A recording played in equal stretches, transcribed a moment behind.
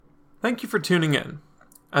Thank you for tuning in.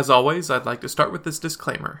 As always, I'd like to start with this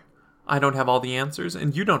disclaimer. I don't have all the answers,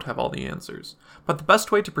 and you don't have all the answers. But the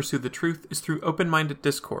best way to pursue the truth is through open-minded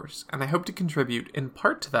discourse, and I hope to contribute in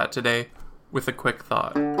part to that today with a quick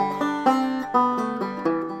thought.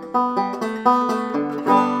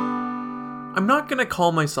 I'm not going to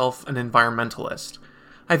call myself an environmentalist.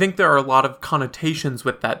 I think there are a lot of connotations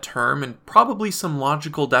with that term, and probably some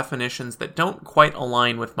logical definitions that don't quite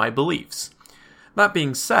align with my beliefs. That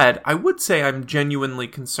being said, I would say I'm genuinely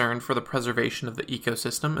concerned for the preservation of the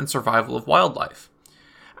ecosystem and survival of wildlife.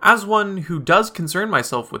 As one who does concern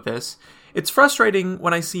myself with this, it's frustrating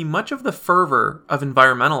when I see much of the fervor of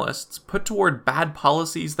environmentalists put toward bad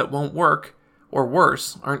policies that won't work, or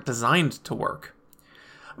worse, aren't designed to work.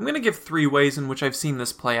 I'm going to give 3 ways in which I've seen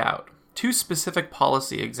this play out, 2 specific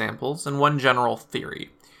policy examples and 1 general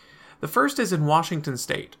theory. The first is in Washington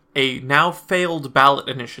state, a now failed ballot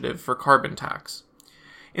initiative for carbon tax.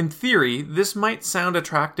 In theory, this might sound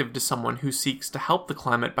attractive to someone who seeks to help the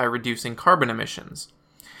climate by reducing carbon emissions.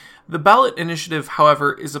 The ballot initiative,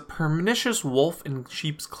 however, is a pernicious wolf in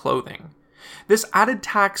sheep's clothing. This added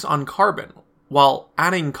tax on carbon, while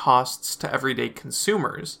adding costs to everyday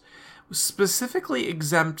consumers, specifically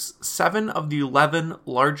exempts 7 of the 11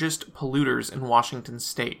 largest polluters in Washington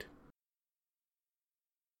state.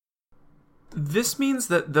 This means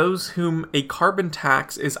that those whom a carbon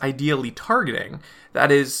tax is ideally targeting,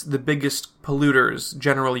 that is, the biggest polluters,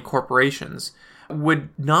 generally corporations, would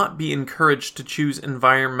not be encouraged to choose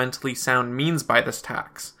environmentally sound means by this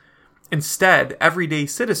tax. Instead, everyday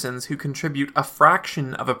citizens who contribute a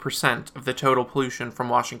fraction of a percent of the total pollution from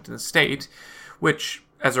Washington state, which,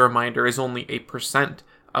 as a reminder, is only 8%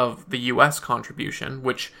 of the US contribution,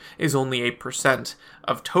 which is only 8%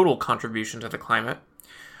 of total contribution to the climate,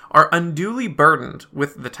 are unduly burdened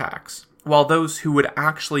with the tax, while those who would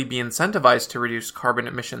actually be incentivized to reduce carbon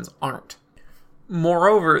emissions aren't.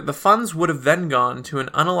 Moreover, the funds would have then gone to an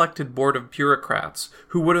unelected board of bureaucrats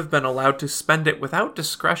who would have been allowed to spend it without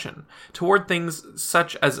discretion toward things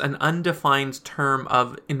such as an undefined term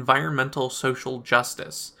of environmental social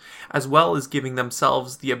justice, as well as giving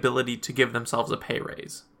themselves the ability to give themselves a pay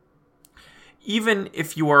raise. Even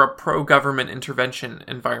if you are a pro-government intervention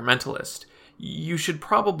environmentalist, you should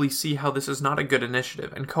probably see how this is not a good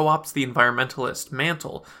initiative and co-opts the environmentalist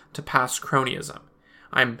mantle to pass cronyism.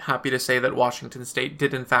 I'm happy to say that Washington state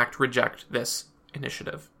did in fact reject this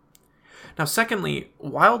initiative. Now secondly,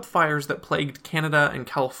 wildfires that plagued Canada and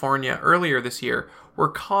California earlier this year were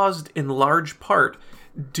caused in large part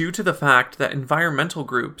due to the fact that environmental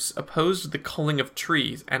groups opposed the culling of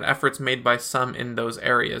trees and efforts made by some in those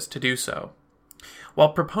areas to do so.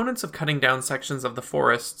 While proponents of cutting down sections of the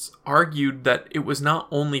forests argued that it was not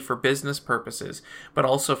only for business purposes, but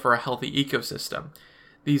also for a healthy ecosystem,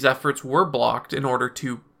 these efforts were blocked in order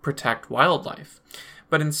to protect wildlife.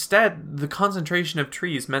 But instead, the concentration of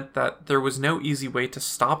trees meant that there was no easy way to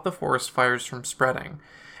stop the forest fires from spreading,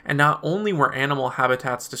 and not only were animal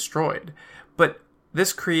habitats destroyed, but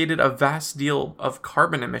this created a vast deal of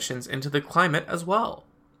carbon emissions into the climate as well.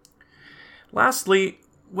 Lastly,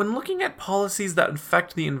 when looking at policies that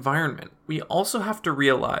affect the environment, we also have to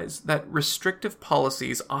realize that restrictive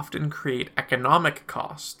policies often create economic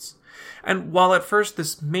costs. And while at first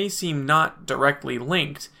this may seem not directly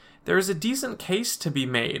linked, there is a decent case to be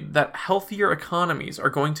made that healthier economies are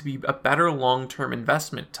going to be a better long-term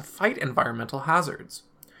investment to fight environmental hazards.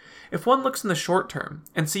 If one looks in the short term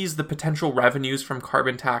and sees the potential revenues from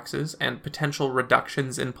carbon taxes and potential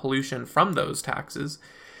reductions in pollution from those taxes,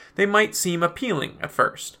 they might seem appealing at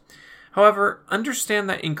first. However, understand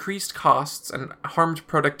that increased costs and harmed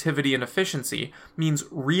productivity and efficiency means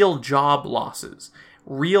real job losses,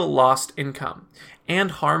 real lost income,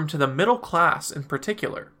 and harm to the middle class in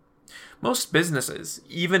particular. Most businesses,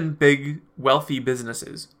 even big, wealthy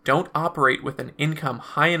businesses, don't operate with an income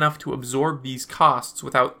high enough to absorb these costs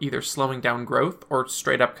without either slowing down growth or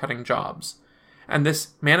straight up cutting jobs. And this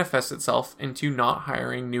manifests itself into not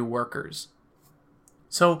hiring new workers.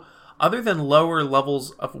 So, other than lower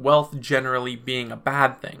levels of wealth generally being a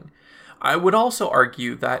bad thing, I would also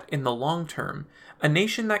argue that in the long term, a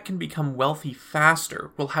nation that can become wealthy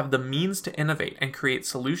faster will have the means to innovate and create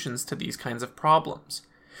solutions to these kinds of problems.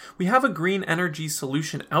 We have a green energy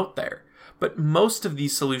solution out there, but most of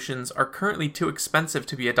these solutions are currently too expensive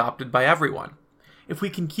to be adopted by everyone. If we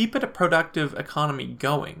can keep a productive economy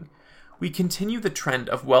going, we continue the trend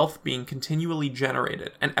of wealth being continually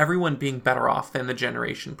generated and everyone being better off than the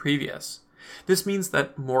generation previous. This means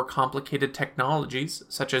that more complicated technologies,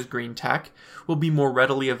 such as green tech, will be more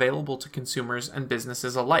readily available to consumers and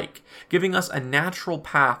businesses alike, giving us a natural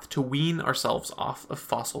path to wean ourselves off of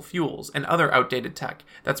fossil fuels and other outdated tech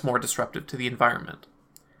that's more disruptive to the environment.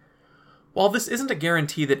 While this isn't a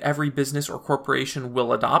guarantee that every business or corporation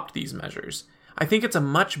will adopt these measures, I think it's a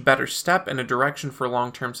much better step in a direction for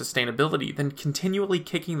long-term sustainability than continually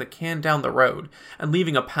kicking the can down the road and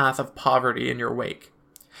leaving a path of poverty in your wake.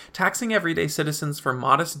 Taxing everyday citizens for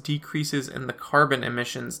modest decreases in the carbon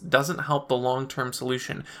emissions doesn't help the long-term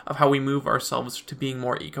solution of how we move ourselves to being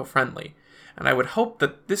more eco-friendly, and I would hope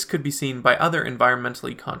that this could be seen by other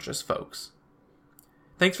environmentally conscious folks.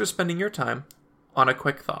 Thanks for spending your time on A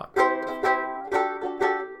Quick Thought.